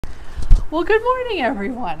Well, good morning,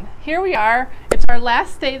 everyone. Here we are. It's our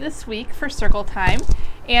last day this week for Circle Time,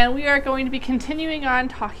 and we are going to be continuing on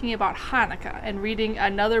talking about Hanukkah and reading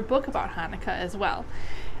another book about Hanukkah as well.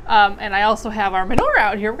 And I also have our menorah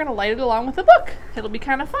out here. We're going to light it along with the book. It'll be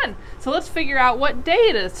kind of fun. So let's figure out what day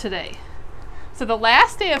it is today. So the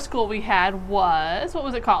last day of school we had was, what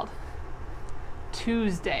was it called?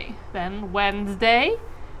 Tuesday. Then Wednesday.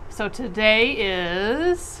 So today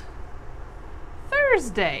is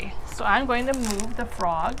Thursday. So I'm going to move the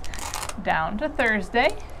frog down to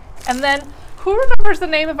Thursday. And then who remembers the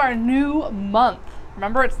name of our new month?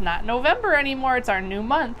 Remember, it's not November anymore. It's our new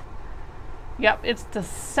month. Yep, it's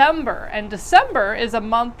December. And December is a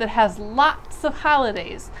month that has lots of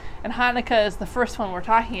holidays. And Hanukkah is the first one we're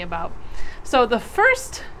talking about. So the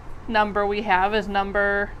first number we have is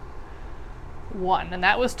number 1. And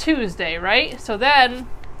that was Tuesday, right? So then,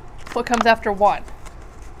 what comes after 1?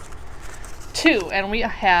 2, and we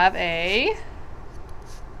have a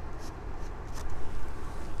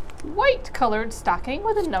white colored stocking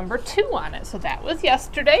with a number 2 on it. So that was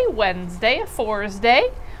yesterday, Wednesday,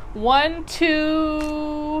 Thursday. 1,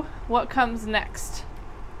 2, what comes next?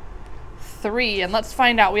 3, and let's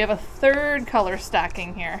find out. We have a third color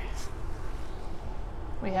stocking here.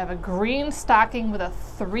 We have a green stocking with a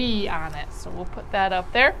 3 on it. So we'll put that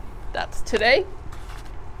up there. That's today.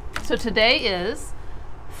 So today is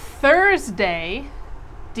Thursday,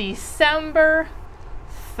 December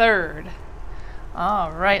 3rd.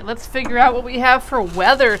 All right, let's figure out what we have for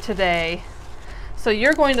weather today. So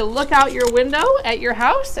you're going to look out your window at your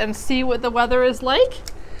house and see what the weather is like.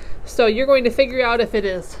 So you're going to figure out if it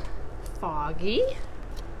is foggy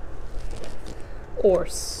or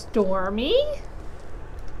stormy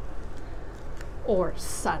or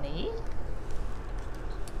sunny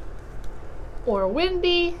or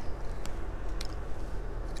windy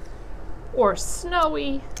or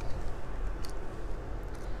snowy,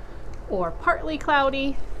 or partly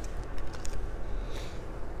cloudy,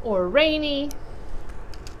 or rainy,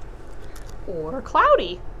 or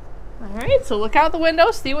cloudy. All right, so look out the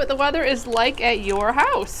window, see what the weather is like at your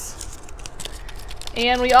house.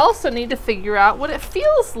 And we also need to figure out what it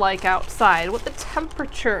feels like outside, what the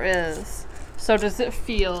temperature is. So does it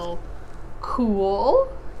feel cool?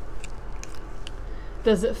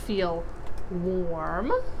 Does it feel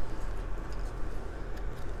warm?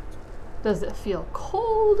 Does it feel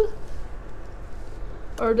cold?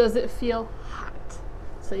 Or does it feel hot?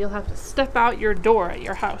 So you'll have to step out your door at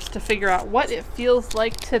your house to figure out what it feels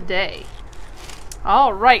like today.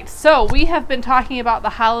 All right, so we have been talking about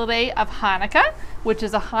the holiday of Hanukkah, which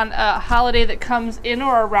is a holiday that comes in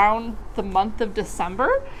or around the month of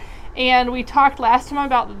December. And we talked last time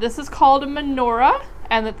about that this is called a menorah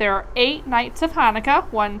and that there are 8 nights of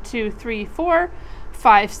Hanukkah. 1, 2, 3, 4,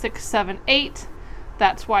 5, 6, 7, 8.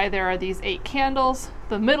 That's why there are these 8 candles.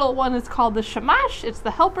 The middle one is called the shamash. It's the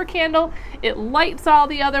helper candle. It lights all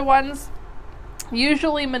the other ones.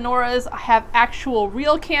 Usually menorahs have actual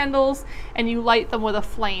real candles and you light them with a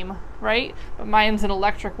flame, right? But mine's an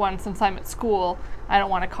electric one since I'm at school. I don't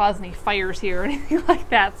want to cause any fires here or anything like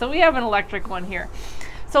that. So we have an electric one here.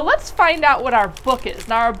 So let's find out what our book is.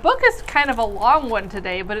 Now our book is kind of a long one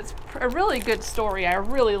today, but it's a really good story. I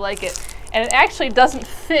really like it. And it actually doesn't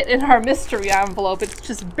fit in our mystery envelope. It's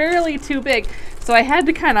just barely too big. So I had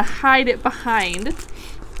to kind of hide it behind.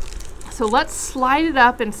 So let's slide it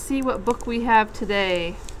up and see what book we have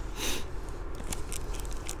today.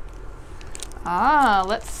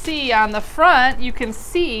 Let's see. On the front, you can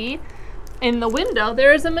see in the window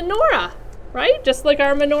there is a menorah, right? Just like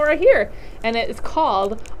our menorah here. And it is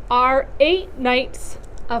called Our 8 Nights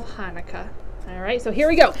of Hanukkah. All right, so here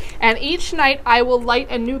we go. And each night I will light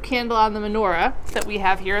a new candle on the menorah that we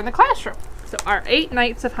have here in the classroom. So our 8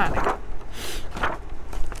 nights of Hanukkah.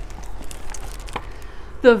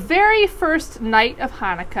 The very first night of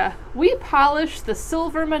Hanukkah, we polished the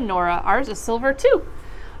silver menorah. Ours is silver too.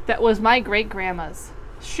 That was my great-grandma's.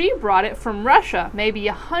 She brought it from Russia maybe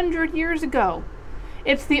 100 years ago.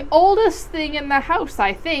 It's the oldest thing in the house,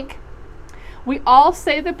 I think. We all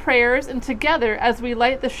say the prayers and together as we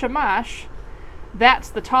light the shamash, that's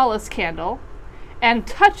the tallest candle, and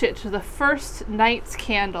touch it to the first night's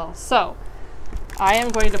candle. So I am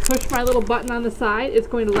going to push my little button on the side. It's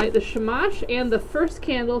going to light the shamash and the first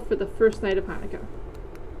candle for the first night of Hanukkah.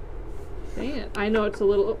 Dang it. I know it's a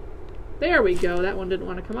little... There we go. That one didn't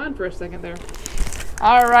want to come on for a second there.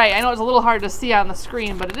 All right. I know it's a little hard to see on the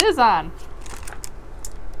screen, but it is on.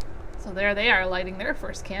 So there they are, lighting their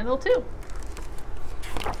first candle too.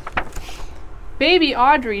 Baby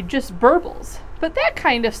Audrey just burbles, but that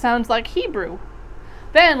kind of sounds like Hebrew.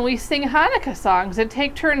 Then we sing Hanukkah songs and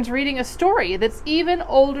take turns reading a story that's even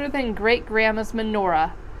older than Great-Grandma's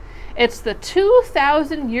menorah. It's the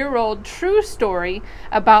 2,000-year-old true story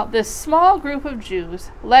about this small group of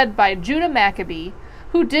Jews, led by Judah Maccabee,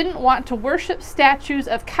 who didn't want to worship statues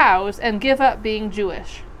of cows and give up being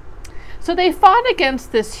Jewish. So they fought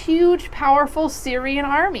against this huge, powerful Syrian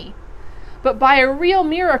army. But by a real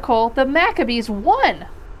miracle, the Maccabees won.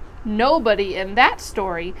 Nobody in that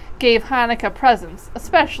story gave Hanukkah presents,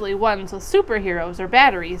 especially ones with superheroes or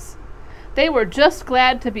batteries. They were just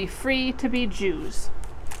glad to be free to be Jews.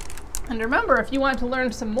 And remember, if you want to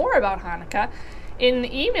learn some more about Hanukkah, in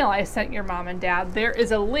the email I sent your mom and dad, there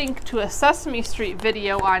is a link to a Sesame Street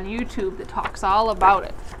video on YouTube that talks all about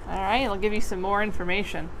it. All right, it'll give you some more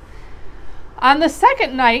information. On the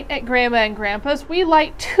second night at Grandma and Grandpa's, we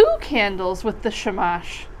light 2 candles with the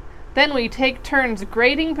shamash. Then we take turns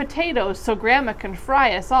grating potatoes so Grandma can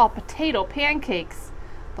fry us all potato pancakes.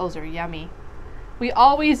 Those are yummy. We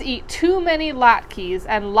always eat too many latkes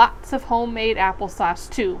and lots of homemade applesauce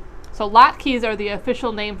too. So latkes are the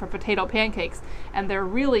official name for potato pancakes, and they're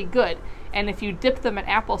really good. And if you dip them in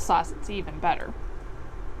applesauce, it's even better.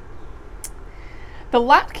 The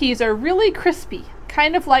latkes are really crispy,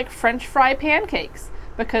 kind of like French fry pancakes,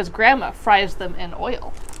 because Grandma fries them in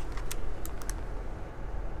oil.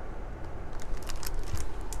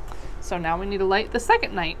 So now we need to light the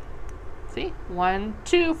second night. See? 1,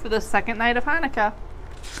 2 for the second night of Hanukkah.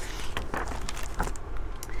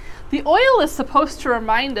 The oil is supposed to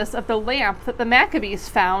remind us of the lamp that the Maccabees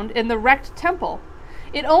found in the wrecked temple.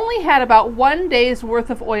 It only had about 1 day's worth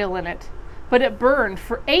of oil in it, but it burned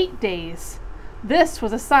for 8 days. This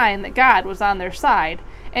was a sign that God was on their side,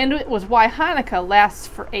 and it was why Hanukkah lasts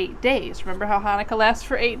for 8 days. Remember how Hanukkah lasts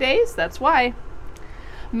for 8 days? That's why.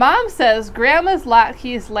 Mom says Grandma's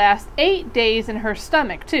latkes last 8 days in her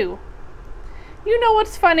stomach, too. You know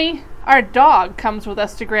what's funny? Our dog comes with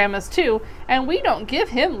us to Grandma's, too, and we don't give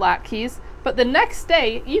him latkes, but the next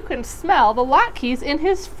day you can smell the latkes in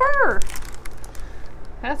his fur.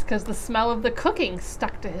 That's because the smell of the cooking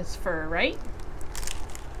stuck to his fur, right?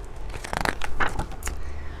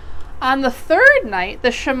 On the third night,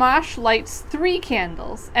 the shamash lights 3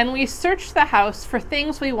 candles, and we search the house for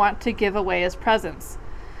things we want to give away as presents.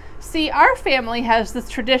 See, our family has this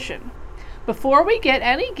tradition. Before we get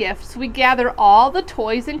any gifts, we gather all the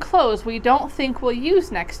toys and clothes we don't think we'll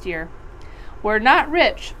use next year. We're not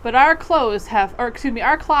rich, but our closets have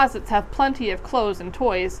plenty of clothes and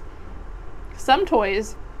toys. Some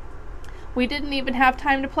toys we didn't even have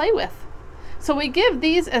time to play with. So we give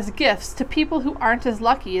these as gifts to people who aren't as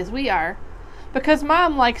lucky as we are, because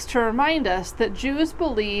Mom likes to remind us that Jews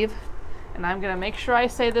believe, and I'm going to make sure I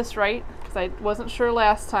say this right, because I wasn't sure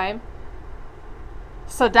last time,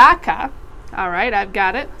 tzedakah. All right, I've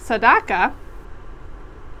got it. Tzedakah,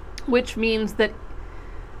 which means that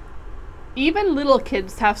even little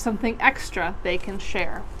kids have something extra they can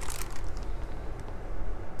share.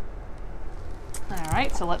 All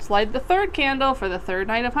right, so let's light the third candle for the third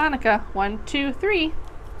night of Hanukkah. 1, 2, 3.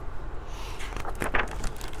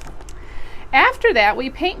 After that, we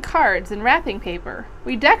paint cards in wrapping paper.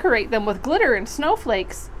 We decorate them with glitter and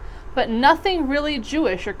snowflakes, but nothing really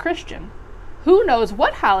Jewish or Christian. Who knows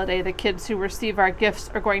what holiday the kids who receive our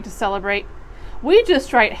gifts are going to celebrate? We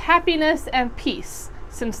just write happiness and peace,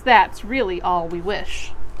 since that's really all we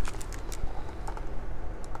wish.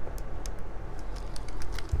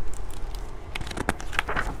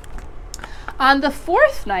 On the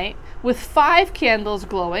fourth night, with 5 candles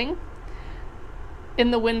glowing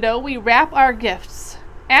in the window, we wrap our gifts.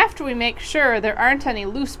 After we make sure there aren't any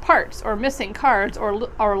loose parts or missing cards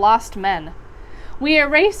or lost men. We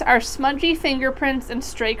erase our smudgy fingerprints and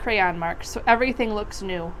stray crayon marks so everything looks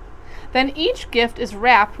new. Then each gift is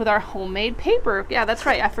wrapped with our homemade paper. Yeah, that's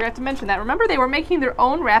right. I forgot to mention that. Remember they were making their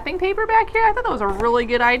own wrapping paper back here? I thought that was a really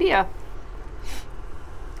good idea.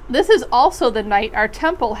 This is also the night our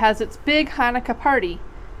temple has its big Hanukkah party.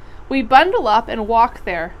 We bundle up and walk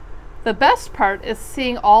there. The best part is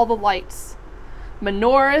seeing all the lights.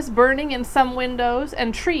 Menorahs burning in some windows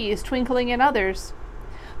and trees twinkling in others.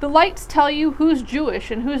 The lights tell you who's Jewish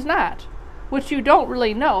and who's not, which you don't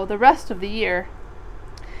really know the rest of the year.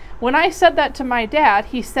 When I said that to my dad,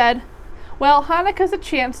 he said, "Well, Hanukkah's a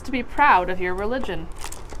chance to be proud of your religion."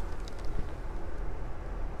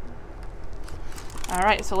 All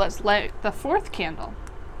right, so let's light the 4th candle.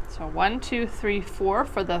 So 1, 2, 3, 4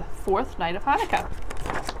 for the 4th night of Hanukkah.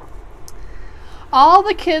 All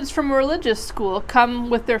the kids from religious school come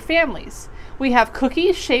with their families. We have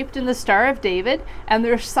cookies shaped in the Star of David, and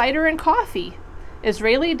there's cider and coffee,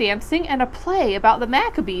 Israeli dancing, and a play about the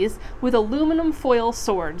Maccabees with aluminum foil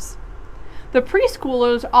swords. The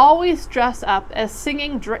preschoolers always dress up as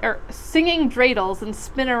singing dreidels and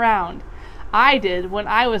spin around. I did when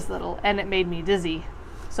I was little, and it made me dizzy.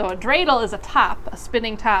 So a dreidel is a top, a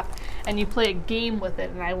spinning top, and you play a game with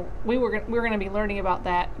it. And we were going to be learning about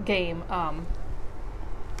that game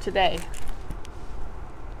today.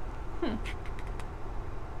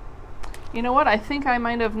 You know what? I think I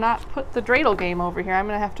might have not put the dreidel game over here. I'm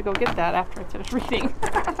going to have to go get that after I finish reading.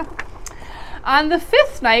 On the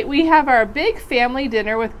 5th night, we have our big family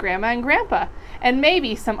dinner with Grandma and Grandpa, and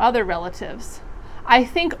maybe some other relatives. I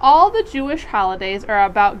think all the Jewish holidays are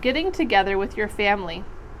about getting together with your family.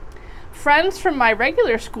 Friends from my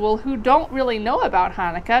regular school who don't really know about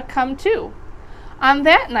Hanukkah come too. On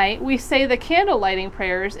that night, we say the candle lighting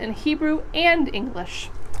prayers in Hebrew and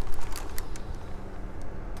English.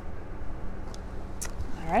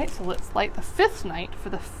 All right, so let's light the 5th night for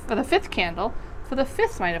the 5th candle for the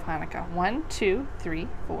 5th night of Hanukkah. 1, 2, 3,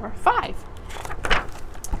 4, 5.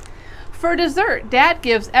 For dessert, Dad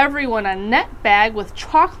gives everyone a net bag with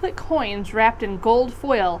chocolate coins wrapped in gold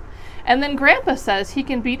foil, and then Grandpa says he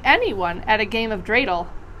can beat anyone at a game of dreidel.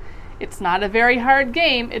 It's not a very hard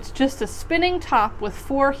game, it's just a spinning top with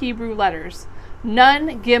 4 Hebrew letters,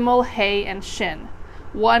 Nun, Gimel, Hey, and Shin,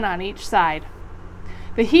 1 on each side.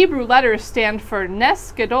 The Hebrew letters stand for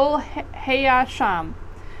Nes Gadol Heya Sham.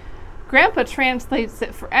 Grandpa translates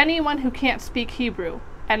it for anyone who can't speak Hebrew,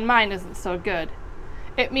 and mine isn't so good.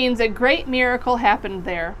 It means a great miracle happened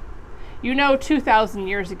there. 2,000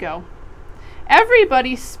 years ago.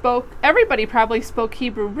 Everybody probably spoke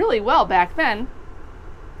Hebrew really well back then.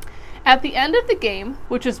 At the end of the game,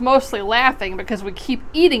 which is mostly laughing because we keep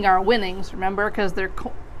eating our winnings, remember, because they're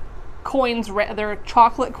they're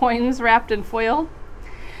chocolate coins wrapped in foil.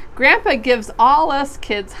 Grandpa gives all us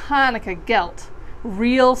kids Hanukkah gelt,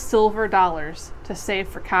 real silver dollars, to save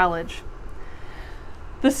for college.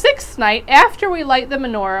 The 6th night, after we light the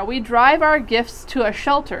menorah, we drive our gifts to a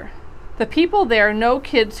shelter. The people there know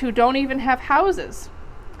kids who don't even have houses.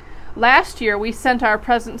 Last year, we sent our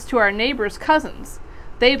presents to our neighbors' cousins.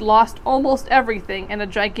 They'd lost almost everything in a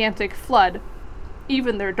gigantic flood,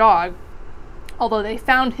 even their dog, although they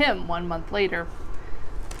found him 1 month later.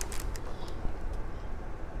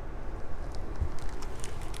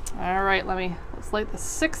 All right, let's light the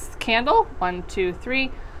 6th candle. 1, 2,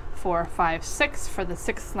 3, 4, 5, 6 for the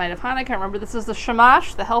 6th night of Hanukkah. Remember, this is the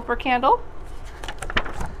shamash, the helper candle.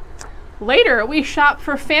 Later, we shop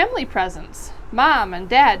for family presents. Mom and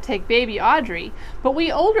Dad take baby Audrey, but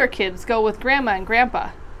we older kids go with Grandma and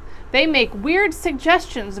Grandpa. They make weird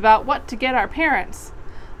suggestions about what to get our parents,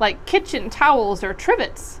 like kitchen towels or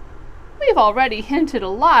trivets. We've already hinted a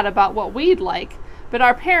lot about what we'd like, but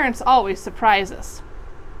our parents always surprise us.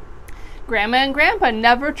 Grandma and Grandpa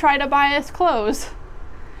never try to buy us clothes.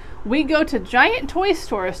 We go to giant toy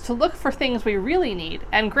stores to look for things we really need,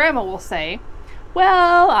 and Grandma will say,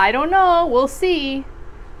 "Well, I don't know, we'll see."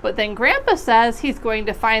 But then Grandpa says he's going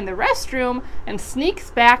to find the restroom and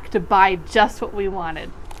sneaks back to buy just what we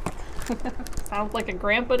wanted. Sounds like a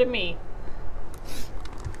grandpa to me.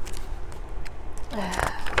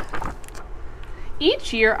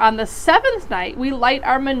 Each year on the 7th night, we light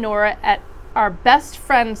our menorah at our best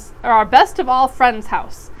of all friends'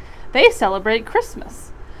 house. They celebrate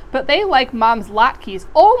Christmas, but they like Mom's latkes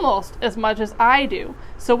almost as much as I do,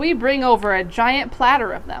 so we bring over a giant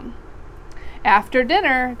platter of them. After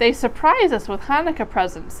dinner, they surprise us with Hanukkah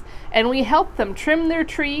presents, and we help them trim their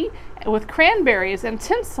tree with cranberries and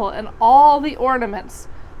tinsel and all the ornaments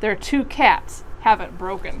their 2 cats haven't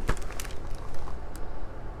broken.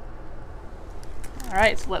 All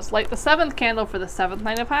right, so let's light the 7th candle for the 7th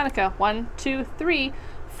night of Hanukkah. 1, 2, 3,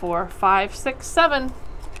 4, 5, 6, 7.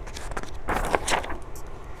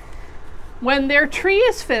 When their tree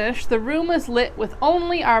is finished, the room is lit with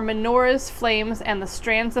only our menorah's flames and the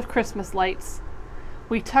strands of Christmas lights.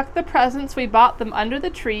 We tuck the presents we bought them under the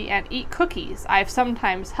tree and eat cookies I've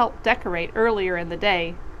sometimes helped decorate earlier in the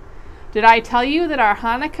day. Did I tell you that our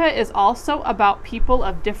Hanukkah is also about people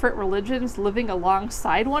of different religions living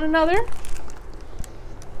alongside one another?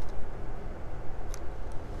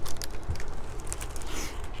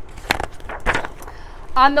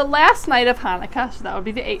 On the last night of Hanukkah, so that would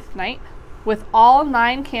be the 8th night, with all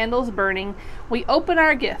 9 candles burning, we open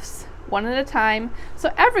our gifts, one at a time,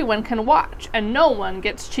 so everyone can watch and no one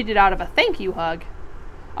gets cheated out of a thank you hug.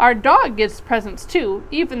 Our dog gets presents too,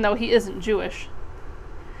 even though he isn't Jewish.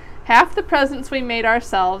 Half the presents we made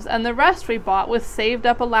ourselves and the rest we bought with saved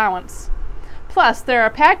up allowance. Plus, there are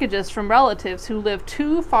packages from relatives who live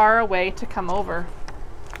too far away to come over.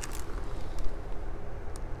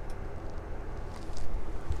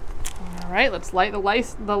 All right, let's light the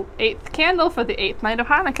 8th candle for the 8th night of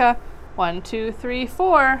Hanukkah. 1, 2, 3,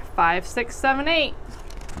 4, 5, 6, 7, 8.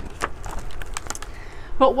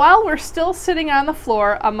 But while we're still sitting on the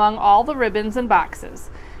floor among all the ribbons and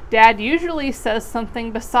boxes, Dad usually says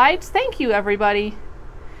something besides "Thank you, everybody."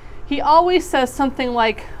 He always says something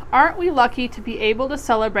like, "Aren't we lucky to be able to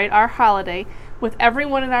celebrate our holiday with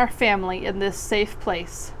everyone in our family in this safe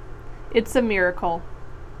place? It's a miracle."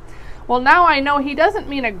 Well, now I know he doesn't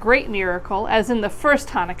mean a great miracle, as in the first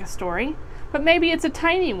Hanukkah story, but maybe it's a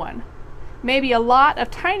tiny one. Maybe a lot of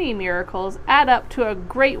tiny miracles add up to a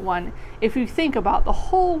great one if you think about the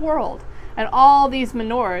whole world and all these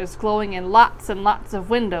menorahs glowing in lots and lots of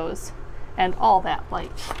windows and all that light.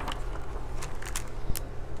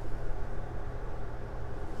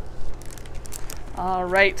 All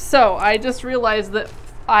right, so I just realized that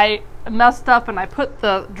I messed up and I put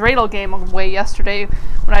the dreidel game away yesterday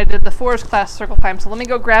when I did the 4's class circle time. So let me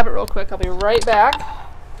go grab it real quick. I'll be right back.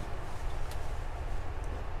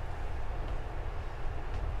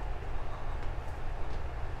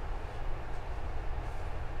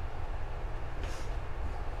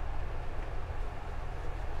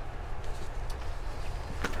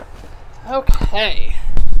 Okay.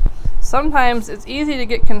 Sometimes it's easy to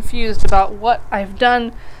get confused about what I've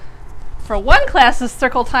done for one class's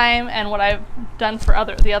circle time and what I've done for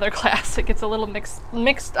the other class. It gets a little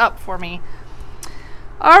mixed up for me.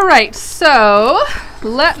 All right, so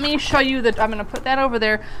let me show you I'm going to put that over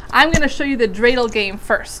there. I'm going to show you the dreidel game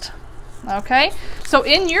first. Okay, so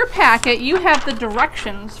in your packet you have the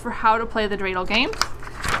directions for how to play the dreidel game,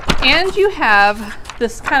 and you have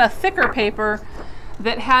this kind of thicker paper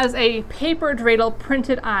that has a paper dreidel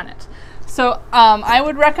printed on it. So I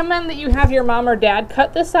would recommend that you have your mom or dad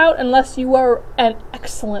cut this out unless you are an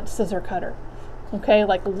excellent scissor cutter. Okay,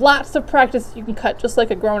 like lots of practice, you can cut just like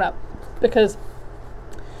a grown-up, because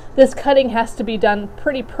this cutting has to be done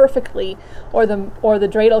pretty perfectly or the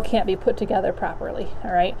dreidel can't be put together properly.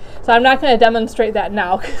 All right, so I'm not going to demonstrate that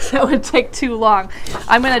now because that would take too long.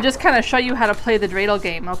 I'm going to just kind of show you how to play the dreidel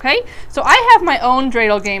game. Okay, so I have my own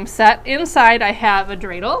dreidel game set. Inside I have a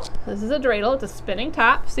dreidel. This is a dreidel. It's a spinning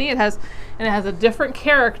top. See, it has a different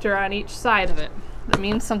character on each side of it. That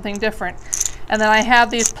means something different. And then I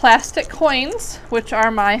have these plastic coins, which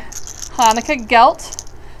are my Hanukkah gelt.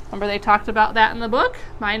 Remember they talked about that in the book?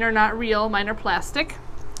 Mine are not real, mine are plastic.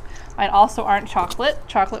 Mine also aren't chocolate.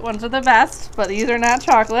 Chocolate ones are the best, but these are not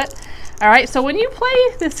chocolate. All right, so when you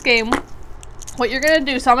play this game, what you're gonna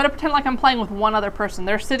do, so I'm gonna pretend like I'm playing with one other person.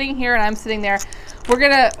 They're sitting here and I'm sitting there. We're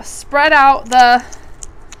gonna spread out the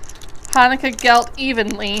Hanukkah gelt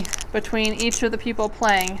evenly between each of the people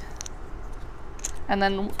playing. And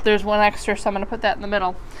then there's one extra, so I'm gonna put that in the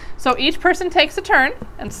middle. So each person takes a turn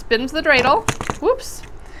and spins the dreidel. Whoops.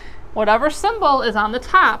 Whatever symbol is on the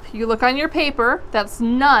top, you look on your paper, that's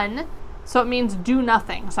none, so it means do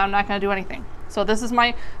nothing. So I'm not going to do anything. So this is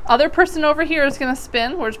my other person over here is going to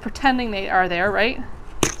spin. We're just pretending they are there, right?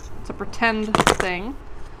 It's a pretend thing.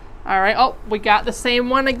 All right. Oh, we got the same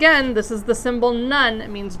one again. This is the symbol none. It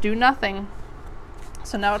means do nothing.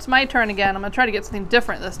 So now it's my turn again. I'm going to try to get something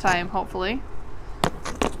different this time, hopefully.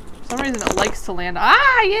 For some reason it likes to land.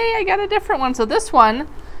 Ah, yay, I got a different one. So this one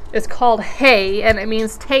is called hay, and it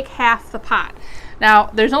means take half the pot. Now,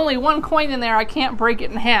 there's only one coin in there. I can't break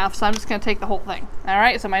it in half, so I'm just going to take the whole thing. All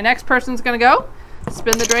right, so my next person's going to go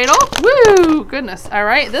spin the dreidel. Woo, goodness. All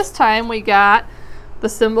right, this time we got the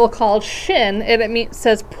symbol called shin, and it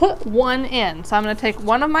says put one in. So I'm going to take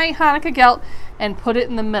one of my Hanukkah gelt and put it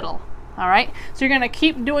in the middle. All right, so you're going to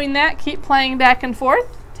keep doing that, keep playing back and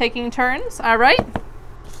forth, taking turns. All right,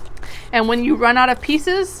 and when you run out of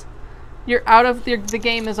pieces, you're out of the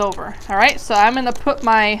game is over. All right, so I'm going to put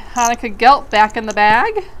my Hanukkah gelt back in the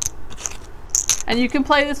bag, and you can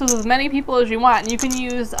play this with as many people as you want. And you can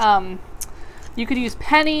use you could use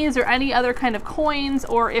pennies or any other kind of coins,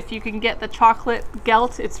 or if you can get the chocolate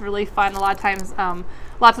gelt, it's really fun. A lot of times,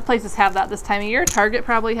 lots of places have that this time of year. Target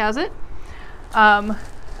probably has it. All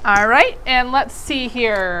right, and let's see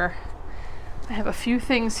here. I have a few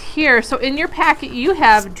things here. So in your packet, you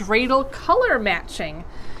have dreidel color matching.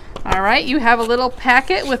 All right, you have a little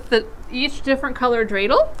packet with each different color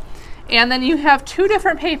dreidel, and then you have two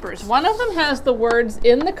different papers. One of them has the words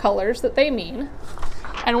in the colors that they mean,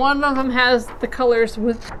 and one of them has the colors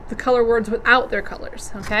with the color words without their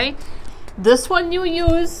colors. Okay, this one you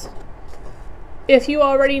use if you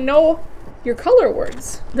already know your color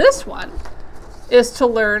words. This one is to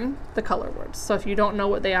learn the color words. So if you don't know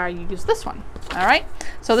what they are, you use this one. All right,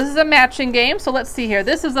 so this is a matching game. So let's see here.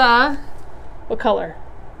 This is what color?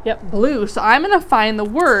 Yep, blue. So I'm going to find the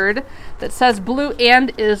word that says blue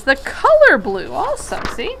and is the color blue also.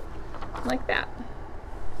 See? Like that.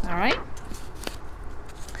 All right.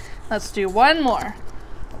 Let's do one more.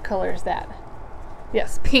 What color is that?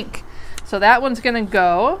 Yes, pink. So that one's gonna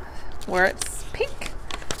go where it's pink.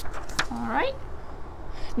 All right.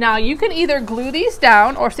 Now you can either glue these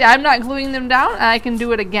down, or see, I'm not gluing them down, and I can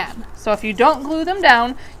do it again. So if you don't glue them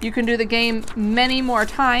down, you can do the game many more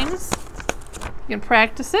times. You can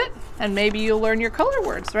practice it, and maybe you'll learn your color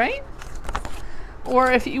words, right? Or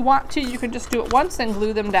if you want to, you can just do it once and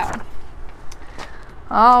glue them down.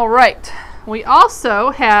 All right. We also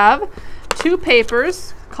have two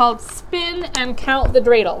papers called Spin and Count the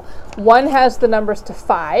Dreidel. One has the numbers to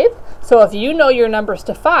 5. So if you know your numbers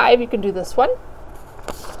to 5, you can do this one.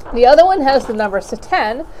 The other one has the numbers to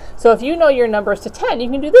 10. So if you know your numbers to 10, you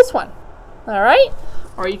can do this one. All right?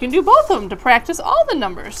 Or you can do both of them to practice all the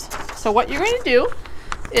numbers. So what you're going to do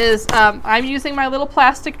is, I'm using my little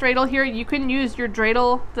plastic dreidel here. You can use your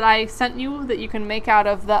dreidel that I sent you that you can make out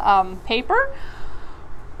of the paper.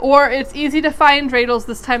 Or it's easy to find dreidels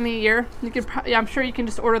this time of year. You can, I'm sure you can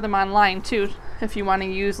just order them online too if you want to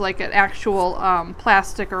use like an actual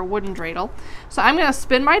plastic or wooden dreidel. So I'm going to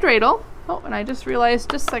spin my dreidel. Oh, and I just realized,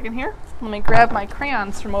 just a second here. Let me grab my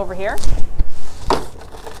crayons from over here.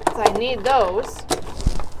 So I need those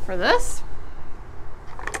for this.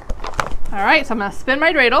 All right, so I'm going to spin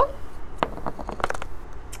my dreidel.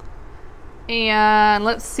 And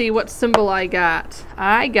let's see what symbol I got.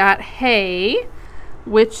 I got hay,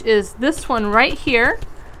 which is this one right here.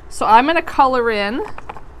 So I'm going to color in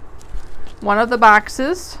one of the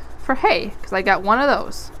boxes for hay, because I got one of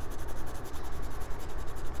those.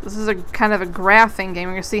 This is a kind of a graphing game.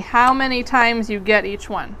 We're going to see how many times you get each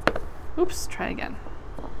one. Oops, try again.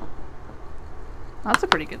 That's a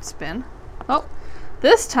pretty good spin. Oh,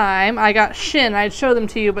 this time I got shin. I'd show them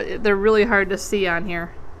to you, but they're really hard to see on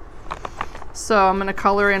here. So I'm going to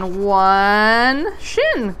color in one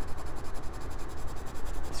shin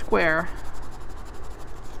square.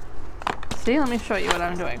 See, let me show you what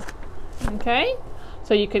I'm doing. Okay,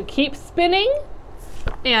 so you could keep spinning,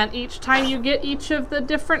 and each time you get each of the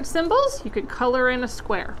different symbols, you could color in a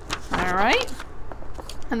square. All right,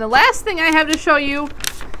 and the last thing I have to show you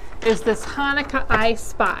is this Hanukkah I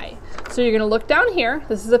Spy. So you're going to look down here.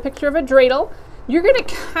 This is a picture of a dreidel. You're going to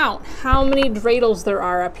count how many dreidels there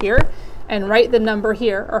are up here and write the number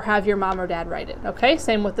here, or have your mom or dad write it. Okay,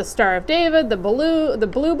 same with the Star of David, the blue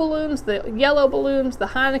balloons, the yellow balloons, the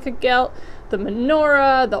Hanukkah gelt, the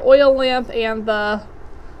menorah, the oil lamp, and the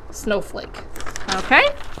snowflake. Okay,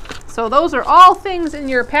 so those are all things in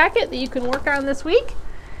your packet that you can work on this week.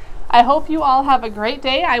 I hope you all have a great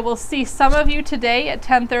day. I will see some of you today at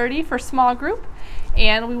 10:30 for small group,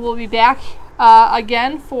 and we will be back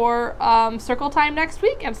again for circle time next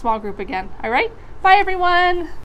week and small group again. All right, bye everyone.